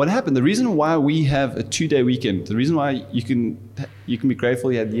 So what happened? The reason why we have a 2-day weekend, the reason why you can be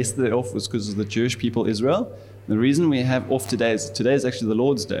grateful you had yesterday off was because of the Jewish people, Israel. And the reason we have off today is actually the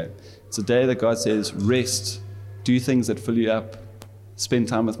Lord's Day. It's a day that God says, rest, do things that fill you up, spend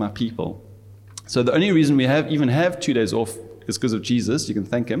time with my people. So the only reason we even have 2 days off it's because of Jesus. You can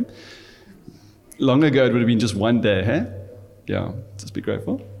thank him. Long ago, it would have been just one day, huh? Yeah, just be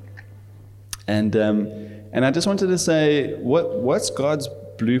grateful. And I just wanted to say, what's God's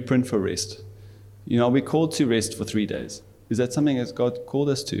blueprint for rest? Are we called to rest for 3 days? Is that something that God called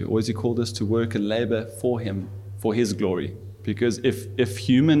us to? Or has he called us to work and labor for him, for his glory? Because if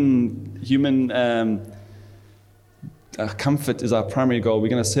human comfort is our primary goal, we're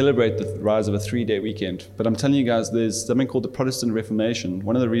going to celebrate the rise of a 3-day weekend. But I'm telling you guys, there's something called the Protestant Reformation.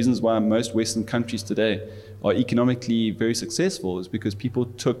 One of the reasons why most Western countries today are economically very successful is because people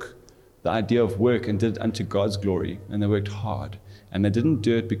took the idea of work and did it unto God's glory, and they worked hard. And they didn't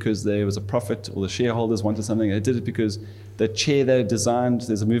do it because there was a profit or the shareholders wanted something. They did it because the chair they designed,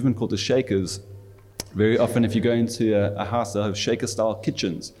 there's a movement called the Shakers. Very often if you go into a house, they'll have Shaker-style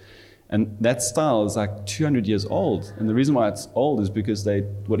kitchens. And that style is like 200 years old. And the reason why it's old is because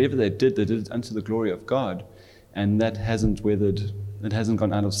whatever they did it unto the glory of God. And that hasn't weathered, it hasn't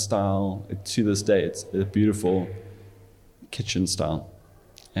gone out of style. To this day, it's a beautiful kitchen style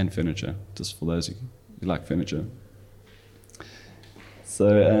and furniture, just for those who like furniture. So,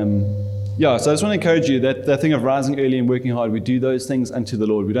 so I just want to encourage you that thing of rising early and working hard, we do those things unto the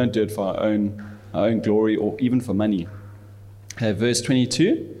Lord. We don't do it for our own glory or even for money. Okay, verse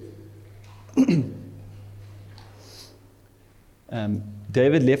 22.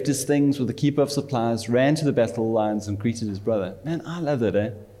 David left his things with the keeper of supplies, ran to the battle lines, and greeted his brother. Man, I love that,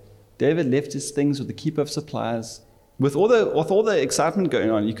 eh? David left his things with the keeper of supplies. With all the excitement going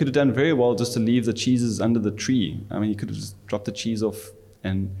on, you could have done very well just to leave the cheeses under the tree. I mean, you could have just dropped the cheese off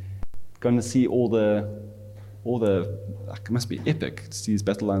and gone to see all the it must be epic to see these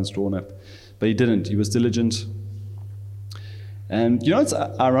battle lines drawn up. But he didn't. He was diligent. And what's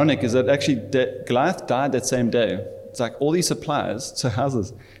ironic is that actually Goliath died that same day. It's like all these supplies to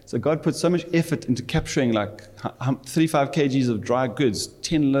houses. So God put so much effort into capturing like 35 kgs of dry goods,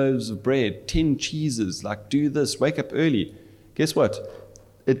 10 loaves of bread, 10 cheeses, like do this, wake up early. Guess what?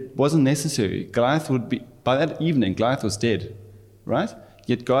 It wasn't necessary. By that evening, Goliath was dead, right?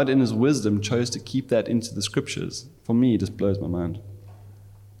 Yet God in his wisdom chose to keep that into the scriptures. For me, it just blows my mind.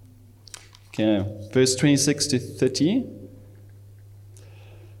 Okay, verse 26 to 30.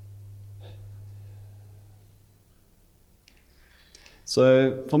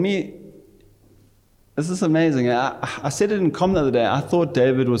 So for me, this is amazing. I said it in comm the other day. I thought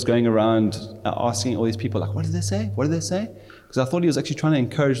David was going around asking all these people, like, what did they say? What did they say? Because I thought he was actually trying to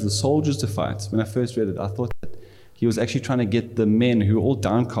encourage the soldiers to fight. When I first read it, I thought that he was actually trying to get the men who were all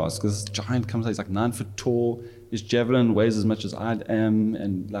downcast, because this giant comes out, he's like 9 foot tall, his javelin weighs as much as I am,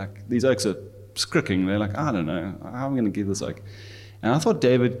 and like these oaks are scricking. They're like, I don't know, how am I going to give this oak? And I thought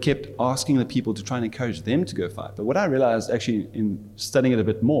David kept asking the people to try and encourage them to go fight. But what I realized actually in studying it a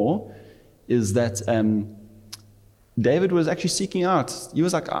bit more is that David was actually seeking out. He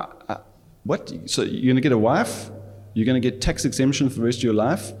was like, what? So you're going to get a wife? You're going to get tax exemption for the rest of your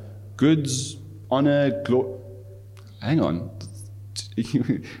life? Goods, honor, glory. Hang on.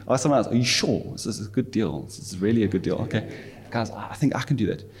 Ask someone else, are you sure? This is a good deal. This is really a good deal. Okay. Guys, I think I can do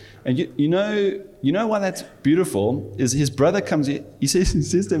that. And you know why that's beautiful is his brother comes here, he says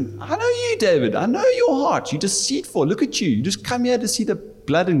to him, I know you, David. I know your heart. You're deceitful. Look at you. You just come here to see the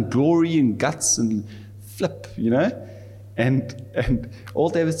blood and glory and guts and flip, And all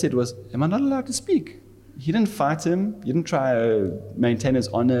David said was, am I not allowed to speak? He didn't fight him. He didn't try to maintain his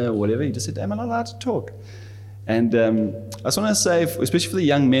honor or whatever. He just said, am I not allowed to talk? And I just want to say, especially for the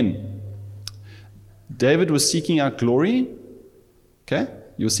young men, David was seeking out glory. Okay?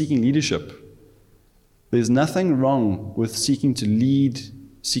 You're seeking leadership. There's nothing wrong with seeking to lead,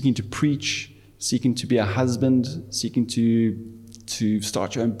 seeking to preach, seeking to be a husband, seeking to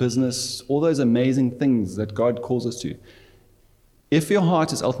start your own business, all those amazing things that God calls us to. If your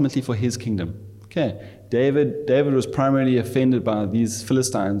heart is ultimately for his kingdom. Okay, David was primarily offended by these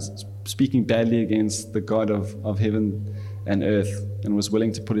Philistines speaking badly against the God of heaven and earth, and was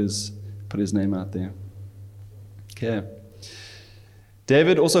willing to put his name out there. Okay.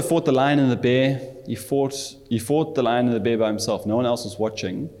 David also fought the lion and the bear. He fought the lion and the bear by himself. No one else was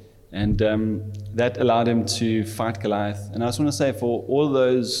watching. And that allowed him to fight Goliath. And I just want to say, for all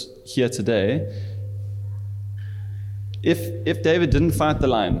those here today, if David didn't fight the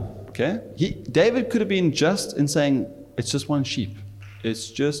lion, okay, David could have been just in saying, it's just one sheep. It's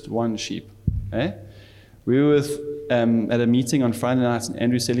just one sheep. Okay? We were at a meeting on Friday night, and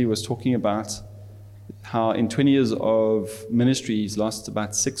Andrew Selly was talking about how in 20 years of ministry, he's lost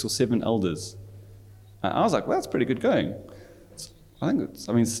about 6 or 7 elders. I was like, well, that's pretty good going.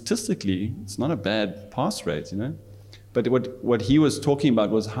 Statistically, it's not a bad pass rate, But what he was talking about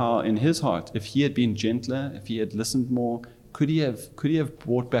was how in his heart, if he had been gentler, if he had listened more, Could he have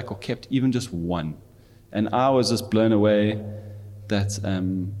brought back or kept even just one? And I was just blown away that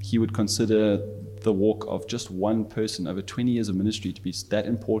he would consider the walk of just one person over 20 years of ministry to be that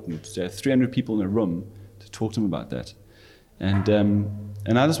important. To have 300 people in a room to talk to him about that. And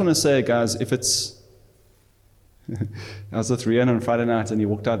I just want to say, guys, if it's... I was with Rihanna on Friday night, and he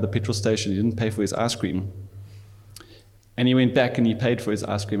walked out of the petrol station. He didn't pay for his ice cream. And he went back and he paid for his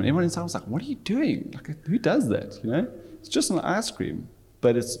ice cream. And everyone inside was like, what are you doing? Like, who does that? You know? It's just an ice cream.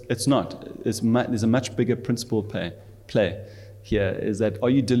 But it's not. There's a much bigger principle play here, is that, are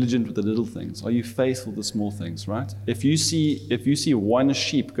you diligent with the little things? Are you faithful with the small things, right? If you see one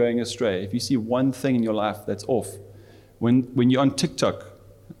sheep going astray, if you see one thing in your life that's off, when you're on TikTok,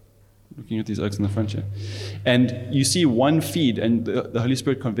 looking at these oaks in the front here, and you see one feed and the Holy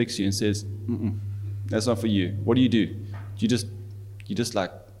Spirit convicts you and says, that's not for you. What do? You just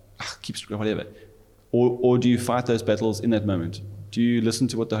like, keep screwing, whatever. Or do you fight those battles in that moment? Do you listen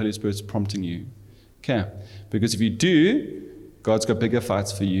to what the Holy Spirit's prompting you? Okay. Because if you do, God's got bigger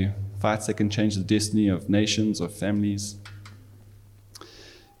fights for you. Fights that can change the destiny of nations or families.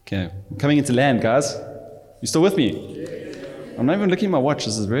 Okay. I'm coming into land, guys. You still with me? I'm not even looking at my watch.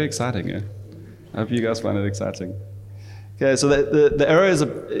 This is very exciting. I hope you guys find it exciting. Okay, so the arrow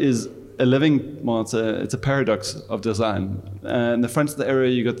is a living, well, it's a paradox of design. In the front of the arrow,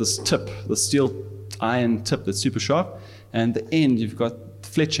 you got this tip, the steel iron tip that's super sharp. And at the end, you've got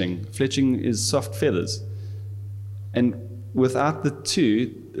fletching. Fletching is soft feathers. And without the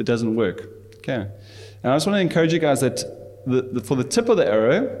two, it doesn't work. Okay. And I just want to encourage you guys that for the tip of the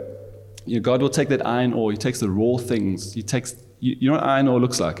arrow, God will take that iron ore. He takes the raw things. You know what iron ore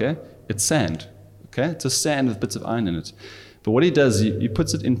looks like, eh? It's sand. Okay? It's a sand with bits of iron in it. But what he does, he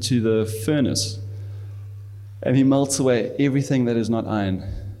puts it into the furnace, and he melts away everything that is not iron.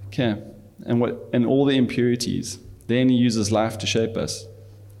 Okay? And all the impurities. Then he uses life to shape us.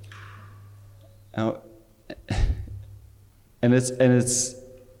 And it's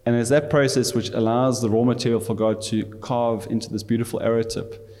that process which allows the raw material for God to carve into this beautiful arrow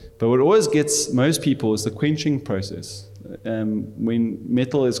tip. But what always gets most people is the quenching process. When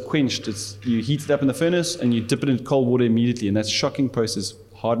metal is quenched, you heat it up in the furnace and you dip it in cold water immediately, and that shocking process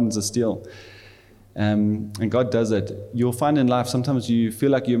hardens the steel. And God does that. You'll find in life sometimes you feel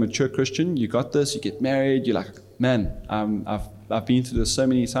like you're a mature Christian, you got this, you get married, you're like, man, I've been through this so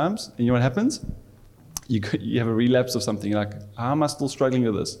many times, and you know what happens? You have a relapse of something. You're like, how am I still struggling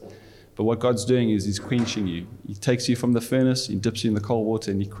with this? But what God's doing is He's quenching you. He takes you from the furnace, He dips you in the cold water,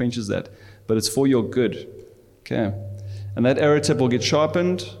 and He quenches that. But it's for your good. Okay. And that arrow tip will get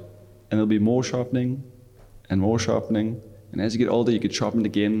sharpened, and there'll be more sharpening and more sharpening. And as you get older, you get sharpened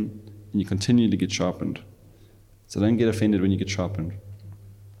again, and you continue to get sharpened. So don't get offended when you get sharpened.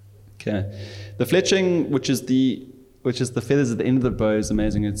 Okay. The fletching, which is the feathers at the end of the bow, is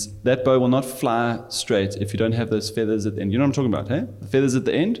amazing. That bow will not fly straight if you don't have those feathers at the end. You know what I'm talking about, hey? The feathers at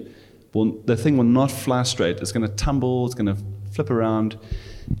the end, the thing will not fly straight. It's going to tumble, it's going to flip around.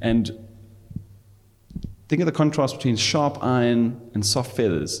 And think of the contrast between sharp iron and soft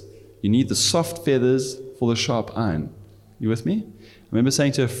feathers. You need the soft feathers for the sharp iron. You with me? I remember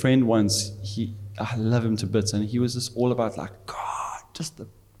saying to a friend once, I love him to bits, and he was just all about like God, just the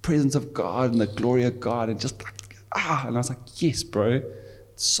presence of God and the glory of God, and just like, and I was like, yes, bro,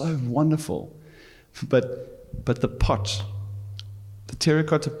 it's so wonderful. But the pot, the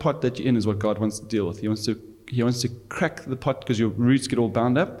terracotta pot that you're in is what God wants to deal with. He wants to crack the pot because your roots get all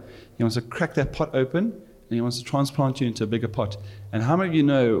bound up. He wants to crack that pot open, and He wants to transplant you into a bigger pot. And how many of you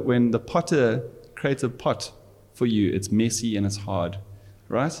know when the potter creates a pot for you, it's messy and it's hard,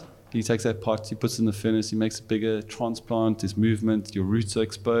 right? He takes that pot, he puts it in the furnace, he makes it bigger, transplant, there's movement, your roots are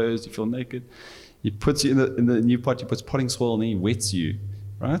exposed, you feel naked. He puts you in the new pot, he puts potting soil, and then he wets you,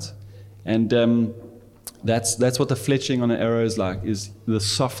 right? And that's what the fletching on an arrow is like, is the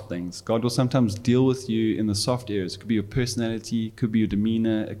soft things. God will sometimes deal with you in the soft areas. It could be your personality, it could be your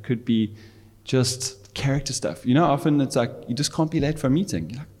demeanor, it could be just character stuff. You know, often it's like, you just can't be late for a meeting.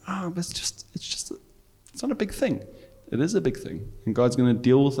 You're like, but it's not a big thing. It is a big thing. And God's going to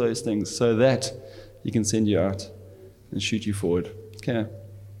deal with those things so that He can send you out and shoot you forward. Okay.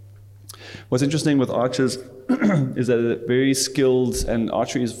 What's interesting with archers is that they're very skilled, and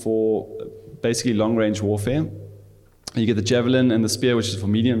archery is for basically long-range warfare. You get the javelin and the spear, which is for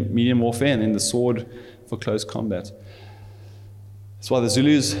medium warfare, and then the sword for close combat. That's why the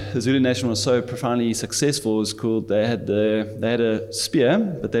Zulu nation was so profoundly successful. It was called, they had a spear,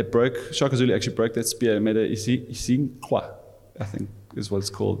 but Shaka Zulu actually broke that spear and made a isinkwa, I think is what it's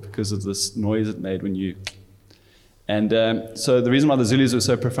called, because of this noise it made when you... And so the reason why the Zulus were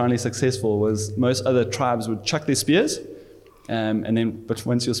so profoundly successful was most other tribes would chuck their spears, But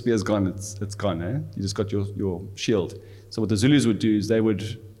once your spear's gone, it's gone. You just got your shield. So what the Zulus would do is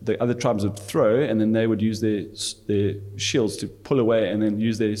the other tribes would throw, and then they would use their shields to pull away, and then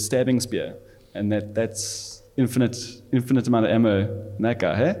use their stabbing spear, and that's infinite amount of ammo in that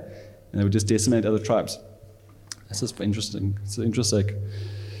guy, and they would just decimate other tribes. That's just interesting. It's interesting.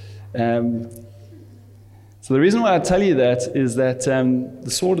 So the reason why I tell you that is that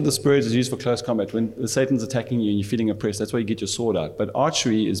the sword of the Spirit is used for close combat. When Satan's attacking you and you're feeling oppressed, that's why you get your sword out. But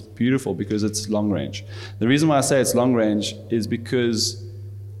archery is beautiful because it's long range. The reason why I say it's long range is because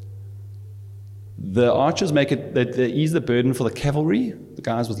the archers make it, they ease the burden for the cavalry, the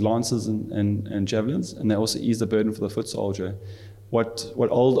guys with lances and javelins, and they also ease the burden for the foot soldier. What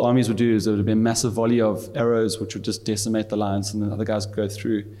old armies would do is there would be a massive volley of arrows which would just decimate the lines, and the other guys would go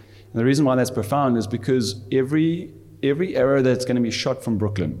through. And the reason why that's profound is because every arrow that's going to be shot from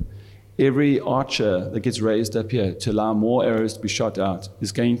Brooklyn, every archer that gets raised up here to allow more arrows to be shot out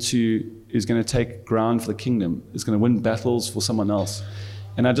is going to take ground for the kingdom, is going to win battles for someone else.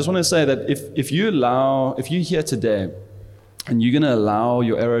 And I just want to say that if you're here today and you're going to allow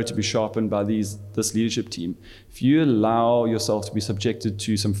your arrow to be sharpened by this leadership team, if you allow yourself to be subjected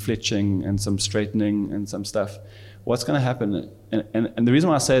to some fletching and some straightening and some stuff, what's going to happen? And the reason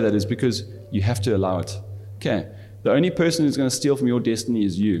why I say that is because you have to allow it. Okay. The only person who's going to steal from your destiny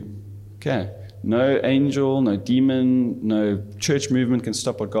is you. Okay. No angel, no demon, no church movement can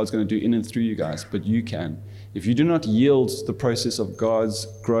stop what God's going to do in and through you guys, but you can. If you do not yield to the process of God's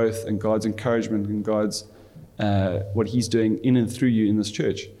growth and God's encouragement and God's what He's doing in and through you in this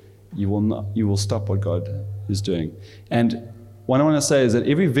church, you will stop what God is doing. And what I want to say is that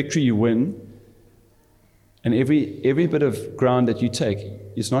every victory you win and every bit of ground that you take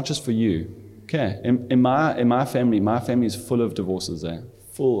is not just for you. Okay. In my family is full of divorces there.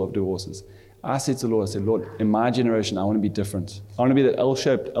 Full of divorces. I said to the Lord, Lord, in my generation, I want to be different. I want to be that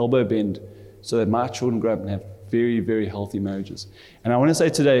L-shaped elbow bend so that my children grow up and have very, very healthy marriages. And I want to say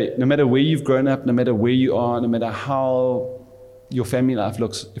today, no matter where you've grown up, no matter where you are, no matter how your family life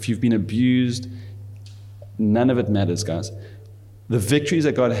looks, if you've been abused, none of it matters, guys. The victories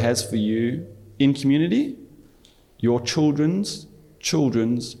that God has for you in community, your children's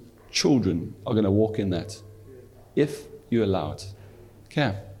children are going to walk in that if you allow it.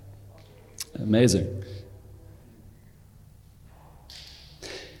 Okay. Amazing.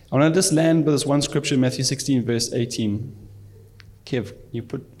 I want to just land with this one scripture, Matthew 16, verse 18. Kev, can you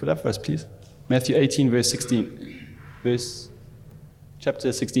put up for us, please? Matthew 18, verse 16.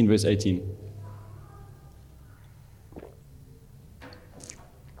 Chapter 16, verse 18.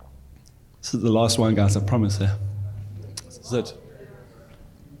 This is the last one, guys, I promise. This is it.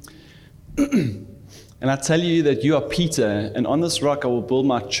 And I tell you that you are Peter, and on this rock I will build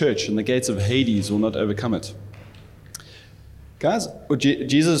my church, and the gates of Hades will not overcome it. Guys,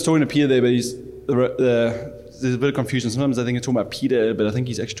 Jesus is talking to Peter there, but there's a bit of confusion. Sometimes I think he's talking about Peter, but I think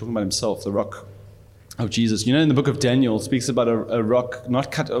he's actually talking about himself, the rock of Jesus. You know, in the book of Daniel, it speaks about a rock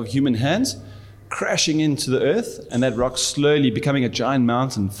not cut of human hands, crashing into the earth, and that rock slowly becoming a giant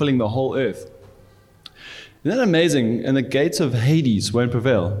mountain, filling the whole earth. Isn't that amazing? And the gates of Hades won't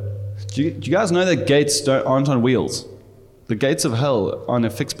prevail. Do you guys know that gates aren't on wheels? The gates of hell are in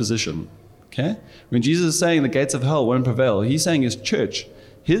a fixed position. Okay? When Jesus is saying the gates of hell won't prevail, He's saying His church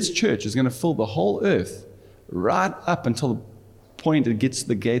is going to fill the whole earth right up until the point it gets to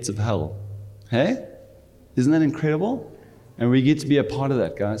the gates of hell. Hey? Isn't that incredible? And we get to be a part of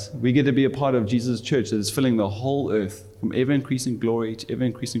that, guys. We get to be a part of Jesus' church that is filling the whole earth from ever-increasing glory to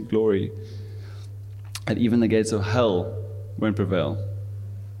ever-increasing glory. And even the gates of hell won't prevail.